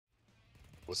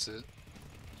What's it?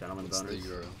 Gentlemen What's the boners.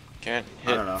 URL? Can't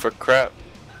I don't know. hit for crap.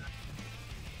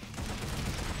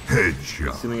 Headshot.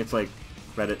 Assuming it's like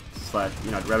Reddit slash,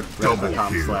 you know,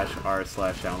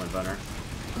 reddit.com/r/gentleman boner.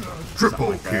 Triple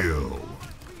like that. kill.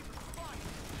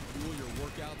 Fuel your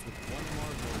workouts with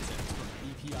 1MR Vortex from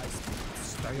BPI Sports.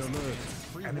 Stay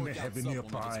alert. Enemy heavy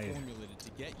Pre-workout supplement nearby. is formulated to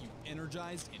get you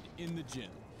energized and in the gym.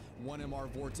 1MR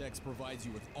Vortex provides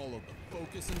you with all of the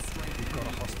focus and strength you Got a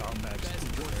need for hostile the mag. best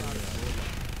workout of your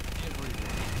life. Every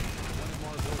day.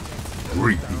 1MR Vortex.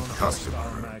 Repeat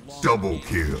customer. Double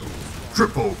kill.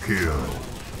 Triple kill.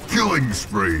 Killing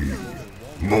spree.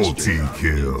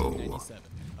 Multi-kill. 97.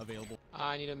 Available.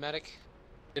 I need a medic.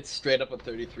 It's straight up a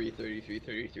 33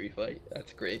 fight.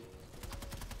 That's great.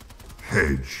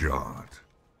 Headshot.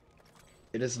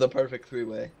 It is the perfect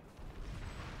three-way.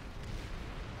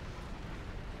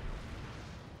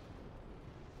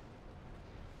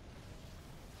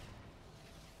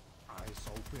 Eyes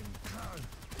open.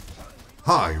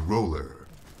 High roller.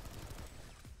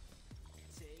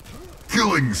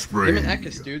 Killing spree. Him and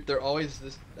Ekis, dude, they're always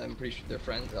this. I'm pretty sure they're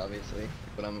friends, obviously.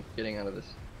 But I'm getting out of this.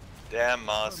 Damn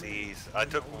Mossies. I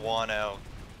took one out.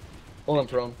 Hold on,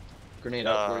 prone. Grenade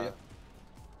out for you.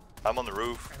 I'm on the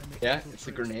roof. Yeah, it's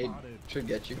a grenade. Should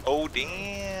get you. Oh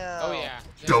damn. Oh yeah.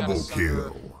 Double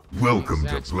kill. Welcome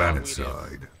to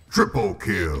Planetside. Triple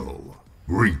kill.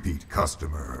 Repeat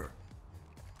customer.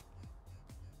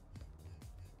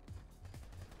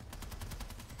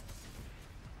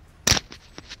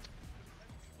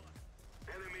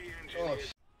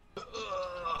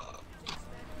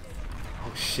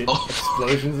 Oh shit!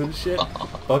 Explosions and shit.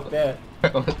 Fuck that.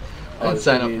 Let's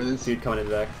sign up for this. Dude coming in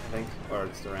the back, I think, or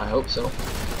just around. I hope so.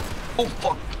 Oh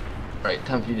fuck! Right,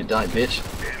 time for you to die, bitch.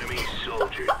 Enemy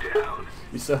soldier down.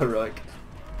 You're so heroic.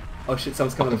 Oh shit!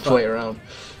 Someone's coming Fucking to play around.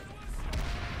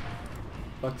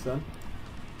 Fuck, son.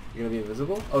 You're gonna be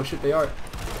invisible? Oh shit! They are.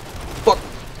 Fuck!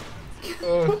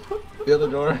 The other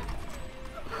door.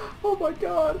 Oh my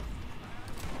god.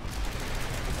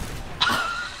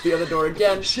 The other door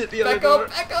again. Shit, the other door.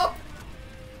 Back up!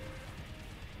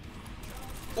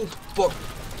 Oh fuck!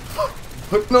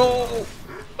 No!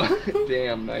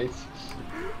 Damn, nice.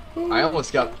 I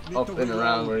almost got up and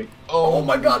around where. Oh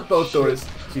my god, both doors.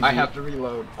 GG. I have to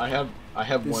reload. I have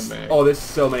one mag. Oh, there's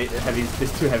so many heavies.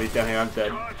 There's two heavies down here. I'm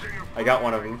dead. I got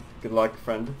one of them. Good luck,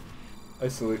 friend. I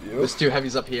salute you. There's two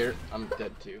heavies up here. I'm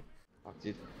dead too. Fuck,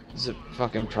 dude. This is a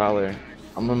fucking prowler.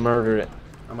 I'm gonna murder it.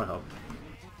 I'm gonna help.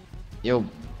 Yo,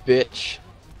 bitch.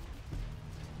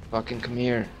 Fucking come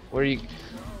here. Where are you?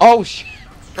 Oh shit!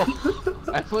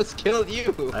 I almost killed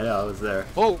you. I know. I was there.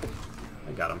 Oh,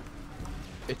 I got him.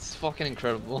 it's fucking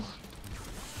incredible.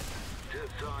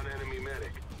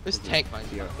 There's tank mines.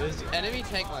 There's enemy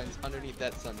tank mines underneath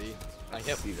that Sunday. I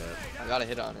See that. I got a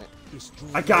hit on it.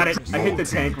 I got it. I hit the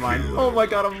tank mine. Oh my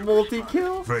god, a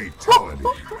multi-kill. Fatality.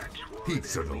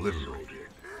 Pizza delivery.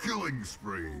 Killing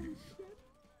spree.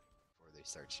 Before they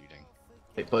start shooting.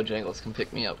 Hey, Bojangles, come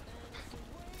pick me up.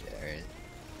 Yeah, alright.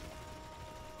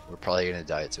 We're probably gonna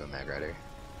die to a mag rider.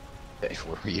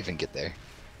 Before we even get there.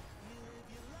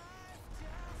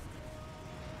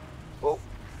 Oh.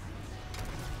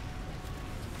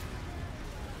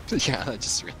 Yeah, I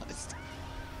just realized. I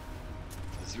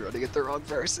was running at the wrong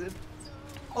person.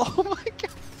 Oh my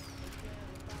god.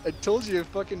 I told you a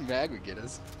fucking mag would get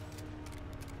us.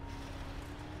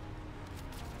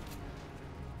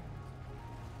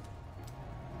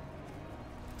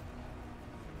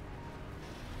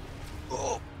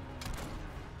 Oh.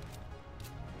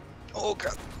 Oh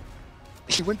god.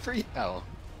 He went for you. Oh.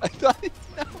 I thought he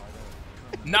no.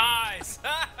 Nice!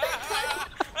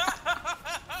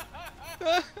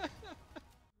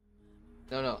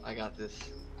 No, I got this.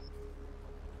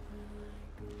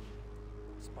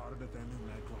 Spotted a enemy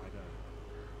mag rider.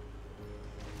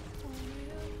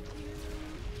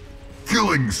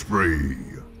 Killing spree.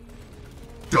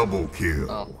 Double kill.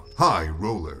 Oh. High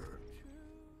roller.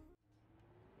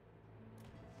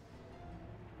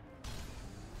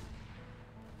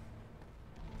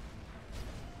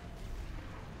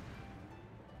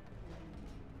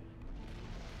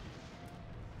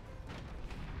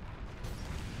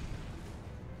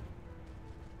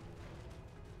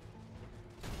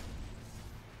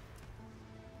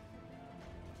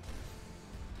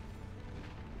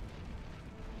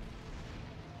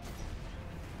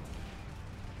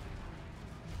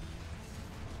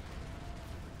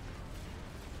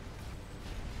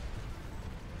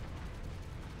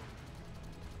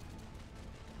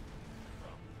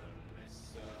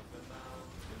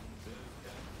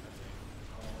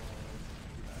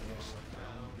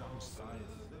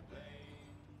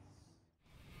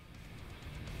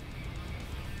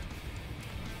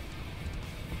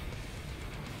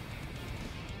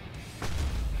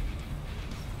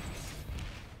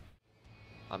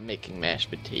 I'm making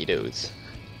mashed potatoes.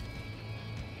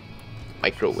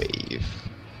 Microwave.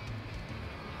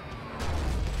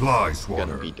 Fly Gonna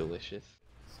swatter. be delicious.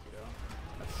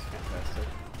 That's fantastic.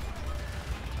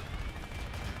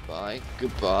 Goodbye,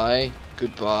 goodbye,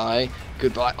 goodbye,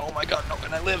 goodbye. Oh my god, no,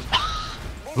 can I live?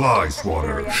 Fly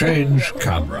swatter. Change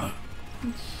camera.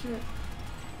 Shit.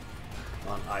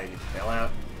 Come on, I fell out.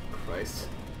 Christ.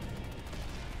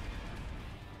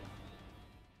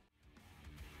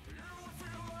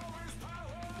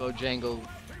 Bojangle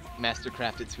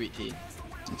mastercrafted sweet tea. You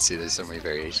can see there's so many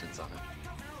variations on it.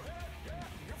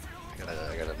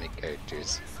 I gotta make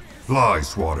characters. Fly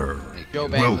swatter. Go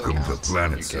back, Welcome to New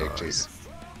Planetside. characters.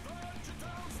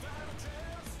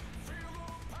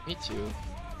 Me too.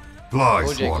 Fly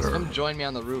Bojangles, swatter. come join me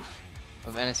on the roof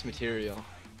of Ennis Material.